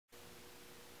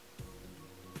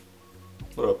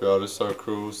What up, y'all? This is Sir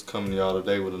Cruz coming to y'all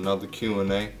today with another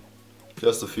Q&A.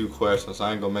 Just a few questions.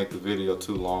 I ain't gonna make the video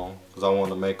too long because I want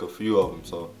to make a few of them.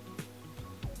 So,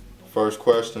 first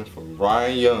question from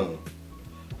Brian Young: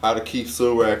 how to keep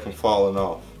Surag from falling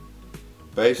off?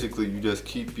 Basically, you just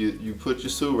keep you put your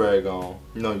Surag on.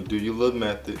 You know, you do your little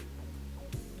method.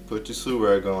 Put your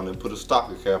Surag on and put a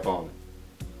stocking cap on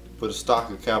it. Put a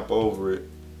stocking cap over it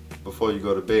before you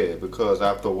go to bed, because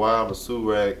after a while the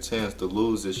Surag tends to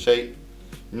lose its shape.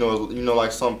 You know,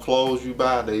 like some clothes you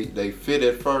buy, they fit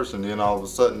at first and then all of a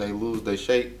sudden they lose their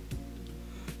shape.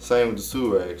 Same with the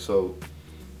Surag. So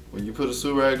when you put a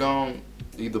Surag on,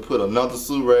 either put another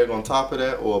Surag on top of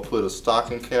that or put a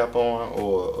stocking cap on,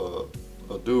 or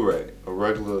a do-rag, a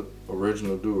regular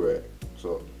original do-rag.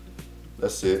 So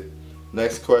that's it.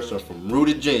 Next question from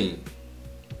Rudy Jean.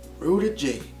 Rudy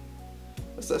Jean.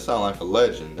 That sound like a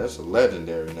legend. That's a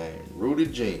legendary name. Rudy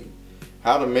Jean.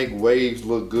 How to make waves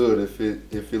look good if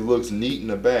it looks neat in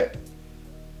the back,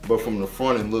 but from the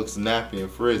front it looks nappy and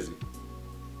frizzy.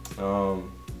 I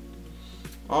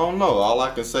don't know. All I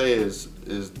can say is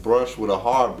brush with a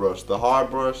hard brush. The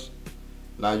hard brush,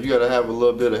 now you gotta have a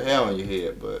little bit of hair on your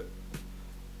head, but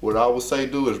what I would say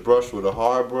do is brush with a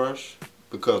hard brush,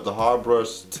 because the hard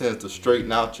brush tends to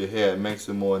straighten out your hair. It makes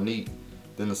it more neat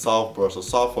than the soft brush. A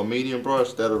soft or medium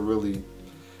brush, that'll really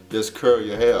just curl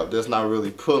your hair up. That's not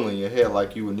really pulling your hair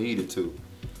like you would need it to.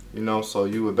 You know, so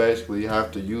you would basically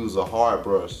have to use a hard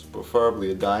brush,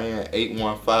 preferably a Diane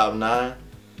 8159.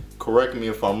 Correct me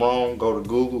if I'm wrong. Go to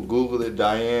Google it,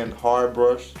 Diane hard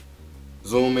brush.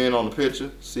 Zoom in on the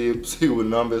picture, see what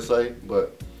number it say.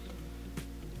 But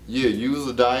yeah, use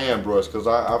a Diane brush, because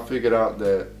I figured out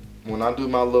that when I do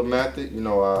my little method, you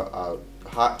know, I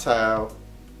hot towel,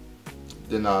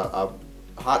 then I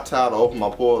hot towel to open my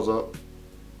pores up,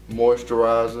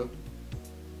 moisturizer,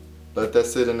 let that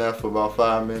sit in there for about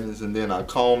 5 minutes, and then I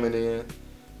comb it in,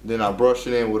 then I brush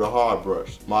it in with a hard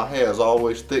brush. My hair is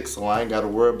always thick, so I ain't got to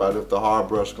worry about if the hard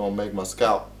brush gonna make my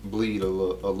scalp bleed a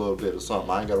little bit or something.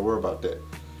 I ain't got to worry about that.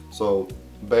 So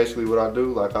basically what I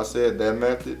do, like I said, that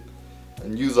method,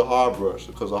 and use a hard brush,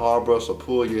 because a hard brush will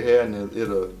pull your hair and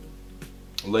it'll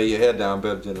lay your hair down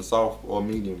better than a soft or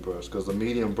medium brush, because the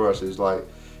medium brush is like,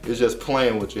 it's just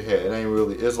playing with your hair. It ain't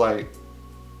really, it's like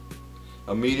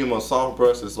a medium or soft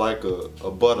brush is like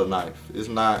a butter knife. It's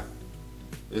not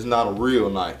a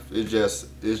real knife. It's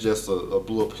just a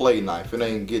little play knife. It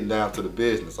ain't getting down to the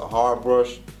business. A hard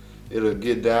brush, it'll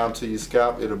get down to your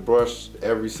scalp. It'll brush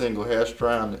every single hair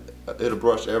strand. It'll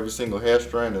brush every single hair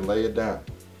strand and lay it down.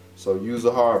 So use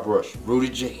a hard brush. Rudy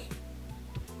Jean.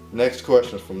 Next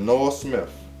question from Noah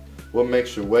Smith. What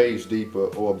makes your waves deeper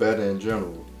or better in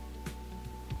general?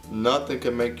 Nothing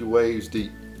can make your waves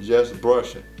deep. Just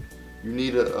brushing. You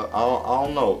need I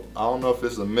don't know if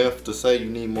it's a myth to say you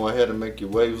need more hair to make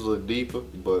your waves look deeper,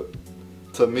 but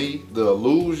to me, the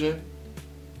illusion,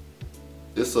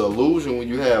 it's an illusion when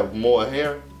you have more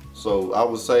hair. So I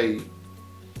would say,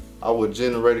 I would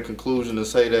generate a conclusion to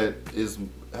say that is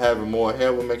having more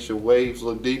hair will make your waves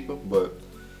look deeper, but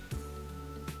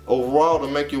overall, to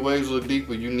make your waves look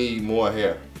deeper, you need more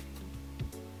hair.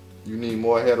 You need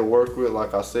more hair to work with.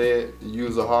 Like I said,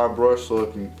 use a hard brush so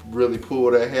it can really pull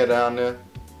that hair down there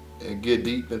and get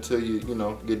deep until you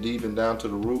know, get deep and down to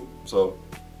the root. So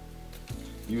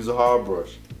use a hard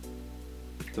brush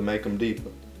to make them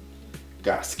deeper.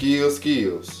 Got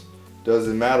skills.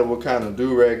 Doesn't matter what kind of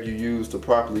do-rag you use to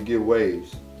properly get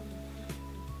waves.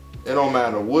 It don't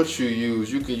matter what you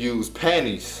use. You can use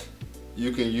panties.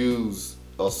 You can use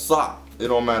a sock. It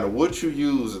don't matter what you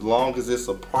use, as long as it's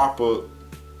a proper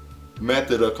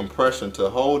method of compression to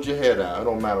hold your hair down. It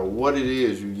don't matter what it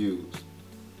is you use.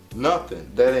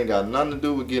 Nothing. That ain't got nothing to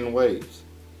do with getting waves.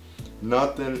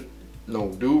 Nothing,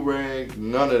 no do-rag,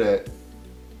 none of that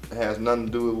has nothing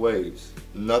to do with waves.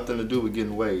 Nothing to do with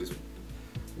getting waves.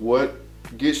 What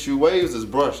gets you waves is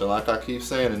brushing. Like I keep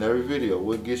saying in every video,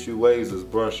 what gets you waves is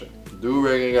brushing.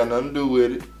 Do-rag ain't got nothing to do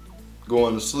with it.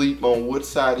 Going to sleep on what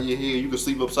side of your hair, you can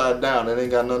sleep upside down, that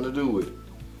ain't got nothing to do with it.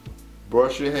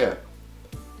 Brush your hair.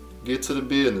 Get to the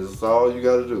business, that's all you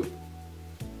gotta do.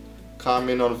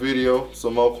 Comment on the video,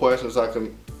 some more questions I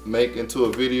can make into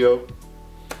a video.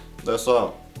 That's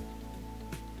all.